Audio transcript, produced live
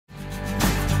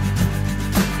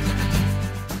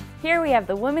Here we have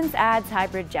the women's Adze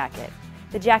Hybrid Jacket.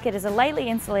 The jacket is a lightly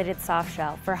insulated soft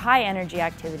shell for high energy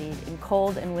activities in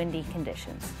cold and windy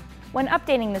conditions. When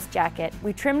updating this jacket,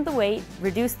 we trimmed the weight,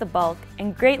 reduced the bulk,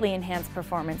 and greatly enhanced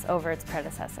performance over its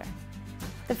predecessor.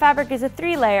 The fabric is a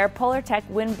 3-layer Polartec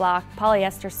Windbloc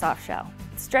polyester soft shell.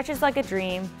 It stretches like a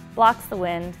dream, blocks the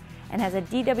wind, and has a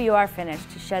DWR finish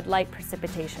to shed light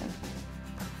precipitation.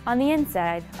 On the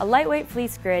inside, a lightweight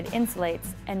fleece grid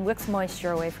insulates and wicks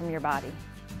moisture away from your body.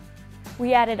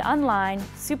 We added unlined,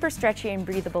 super stretchy and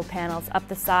breathable panels up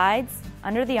the sides,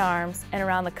 under the arms, and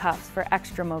around the cuffs for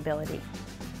extra mobility.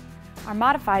 Our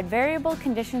modified variable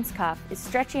conditions cuff is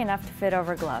stretchy enough to fit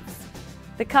over gloves.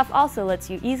 The cuff also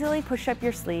lets you easily push up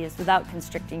your sleeves without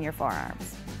constricting your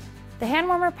forearms. The hand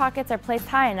warmer pockets are placed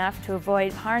high enough to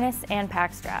avoid harness and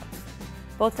pack straps.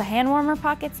 Both the hand warmer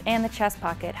pockets and the chest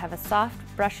pocket have a soft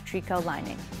brushed tricot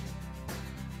lining.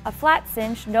 A flat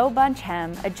cinch, no bunch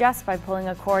hem adjusts by pulling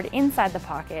a cord inside the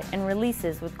pocket and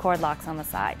releases with cord locks on the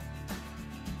side.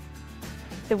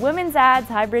 The women's Adze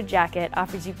Hybrid Jacket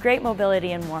offers you great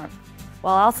mobility and warmth,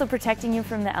 while also protecting you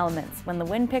from the elements when the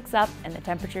wind picks up and the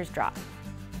temperatures drop.